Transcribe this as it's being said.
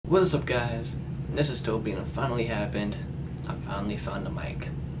What is up, guys? This is Toby, and it finally happened. I finally found a mic.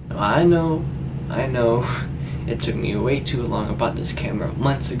 Now, I know, it took me way too long. I bought this camera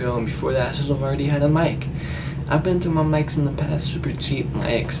months ago, and before that I should have already had a mic. I've been through my mics in the past, super cheap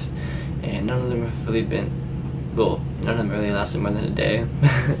mics, and none of them have really been, well, none of them really lasted more than a day.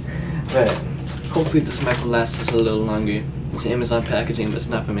 But hopefully this mic will last us a little longer. It's Amazon packaging, but it's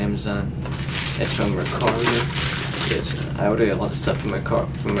not from Amazon. It's from Mercari. I order a lot of stuff from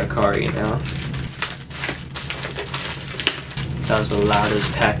Mercari, you know. That was the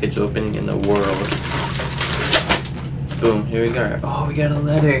loudest package opening in the world. Boom, here we go. Oh, we got a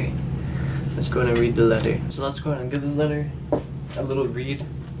letter. Let's go ahead and read the letter. So let's go ahead and give this letter a little read.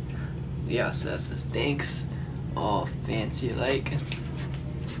 Yeah, so it says thanks. All fancy like.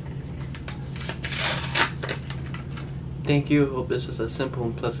 Thank you. Hope this was a simple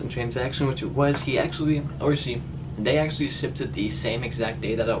and pleasant transaction, which it was. They actually shipped it the same exact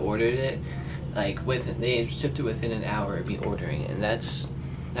day that I ordered it. Like they shipped it within an hour of me ordering it, and that's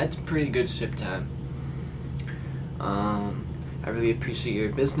pretty good ship time. I really appreciate your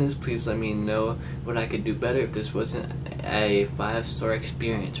business. Please let me know what I could do better if this wasn't a 5-star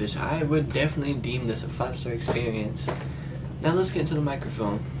experience, which I would definitely deem this a 5-star experience. Now let's get into the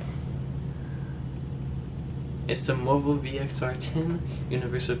microphone. It's the Movo VXR10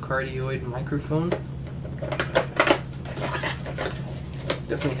 Universal Cardioid microphone.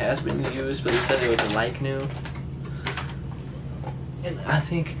 Definitely has been used, but they said it was like new. And I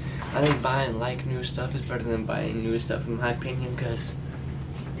think buying like new stuff is better than buying new stuff, in my opinion, because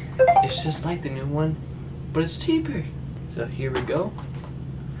it's just like the new one, but it's cheaper. So here we go.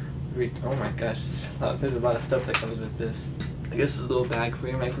 Oh my gosh, there's a lot of stuff that comes with this. I guess it's a little bag for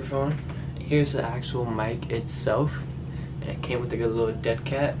your microphone. Here's the actual mic itself, and it came with like a little dead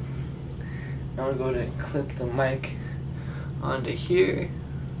cat. I'm gonna go ahead and clip the mic onto here,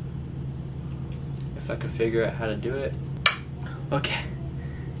 if I could figure out how to do it. Okay,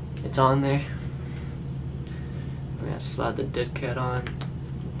 it's on there. I'm gonna slide the dead cat on,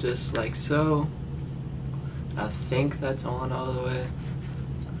 just like so. I think that's on all the way.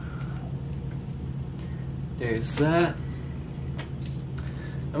 There's that.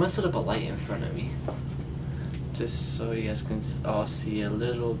 I'm gonna set up a light in front of me, just so you guys can all see a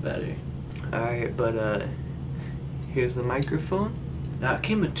little better. Alright, but here's the microphone. Now it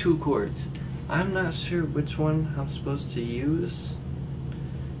came with 2 cords. I'm not sure which one I'm supposed to use.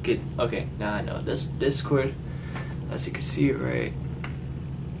 Okay, now I know. This cord, as you can see it right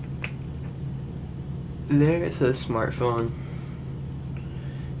there, it says smartphone,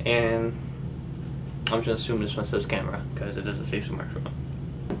 and I'm just gonna assume this one says camera because it doesn't say smartphone.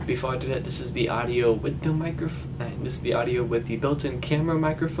 Before I do that, this is the audio with the microphone. This is the audio with the built-in camera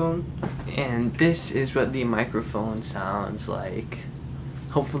microphone, and this is what the microphone sounds like.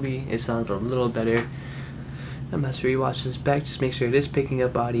 Hopefully it sounds a little better. I'm not sure you watch this back, just make sure it is picking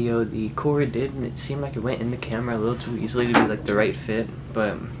up audio. The cord didn't, it seemed like it went in the camera a little too easily to be like the right fit,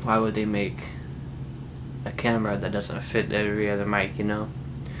 but why would they make a camera that doesn't fit every other mic, you know?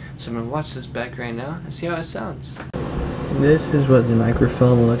 So I'm gonna watch this back right now and see how it sounds. This is what the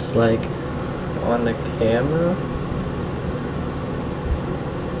microphone looks like on the camera.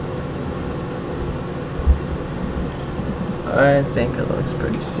 I think it looks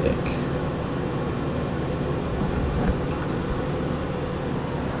pretty sick.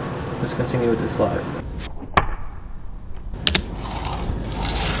 Let's continue with this live.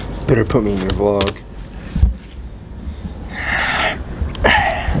 Better put me in your vlog.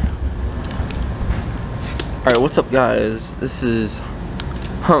 Alright, what's up, guys? This is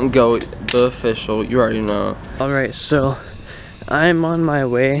Hunt Goat, the official. You already know. Alright, so I'm on my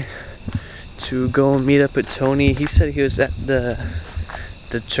way to go meet up with Tony. He said he was at the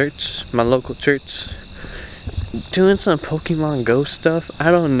church, my local church, doing some Pokemon Go stuff.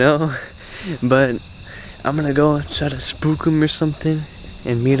 I don't know, but I'm gonna go and try to spook him or something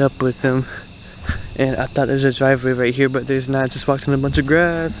and meet up with him. And I thought there's a driveway right here, but there's not. Just walks in a bunch of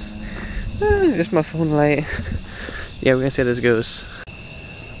grass. There's my phone light. Yeah, we're gonna see how this goes.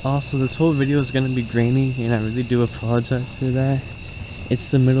 Also, this whole video is gonna be grainy, and I really do apologize for that. It's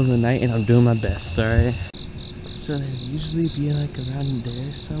the middle of the night, and I'm doing my best, alright? So they usually be like around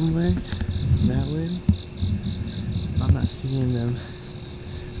there somewhere, that way. I'm not seeing them.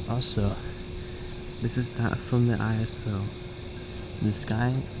 Also, this is not from the ISO. The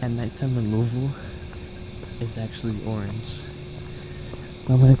sky at nighttime removal is actually orange.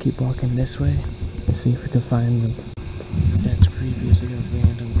 I'm gonna keep walking this way and see if we can find them. That's creepy. There's like a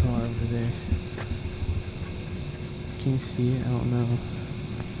random car over there. Can you see it? I don't know.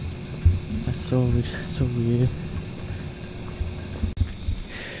 That's so weird.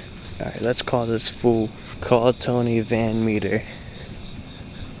 Alright, let's call this fool. Call Tony Van Meter.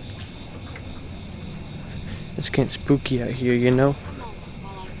 It's getting spooky out here, you know?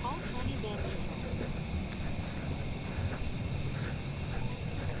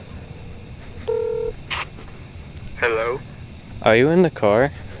 Hello? Are you in the car?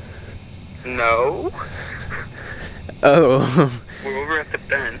 No. Oh. We're over at the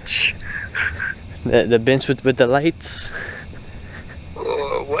bench. The bench with the lights?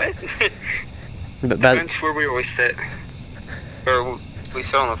 What? The bench where we always sit. Or we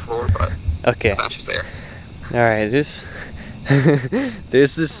sit on the floor, but okay. the bench is there. Alright, there's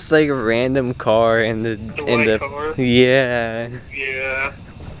this like random car in the white car? Yeah. Yeah.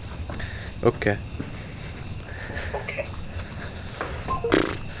 Okay. Okay.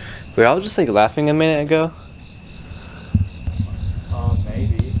 We were all just like laughing a minute ago.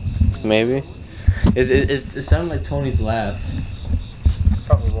 Maybe. Maybe. It sounded like Tony's laugh.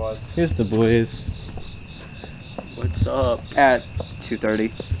 Probably was. Here's the boys. What's up? At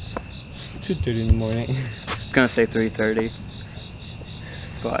 2:30. 2:30 in the morning. I was gonna say 3:30,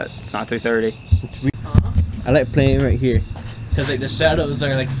 but it's not 3:30. It's weird. I like playing right here, cause like the shadows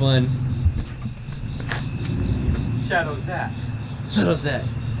are like fun. Shadow's that? Shadows that.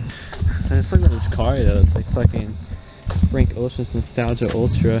 And let's look at this car though. It's like fucking Frank Ocean's Nostalgia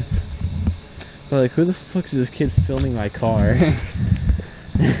Ultra. But like, who the fuck is this kid filming my car?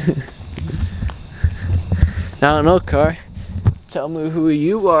 I don't know, car. Tell me who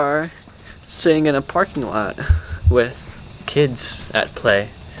you are sitting in a parking lot with kids at play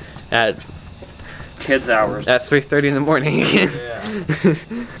at Kids hours. at 3:30 in the morning. Yeah.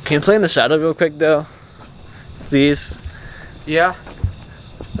 Can you play in the shadow real quick though? Please. Yeah.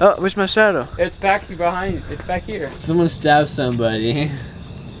 Oh, where's my shadow? It's back behind. It's back here. Someone stabbed somebody.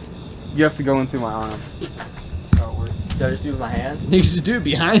 You have to go in through my arm. Oh, should I just do it with my hand? You should do it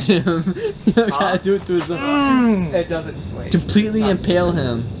behind him. You don't gotta do it through his arm. It doesn't. Wait. Completely impale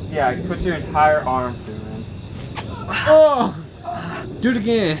him. Yeah, I can put your entire arm through him. Oh! Do it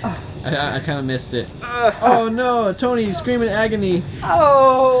again. I kind of missed it. Oh no, Tony, screaming agony.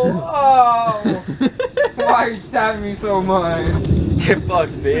 Oh! Why are you stabbing me so much? Get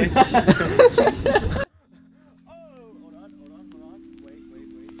fucked, bitch.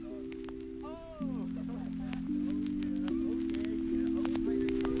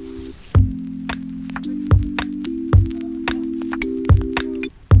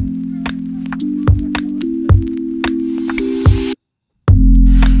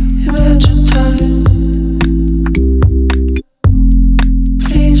 Imagine time,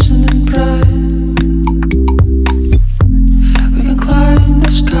 pleasing and bright. We can climb the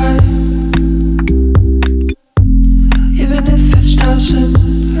sky, even if it doesn't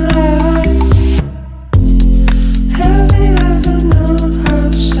right. Have we ever known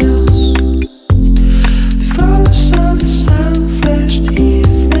ourselves before the sun-flashed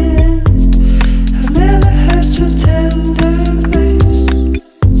evening? I've never heard so tender voice.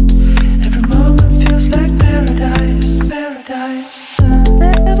 Every moment feels like paradise, paradise.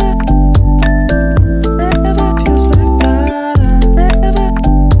 Never feels like nada. Never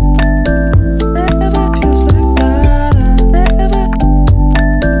feels like nada.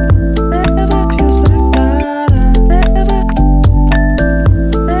 Never feels like nada.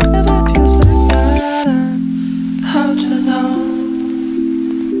 Never feels like nada. How to know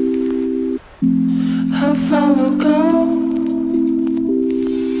how far we'll go?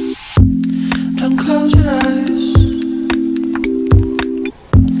 Don't close your eyes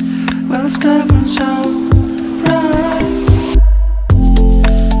while the sky burns out.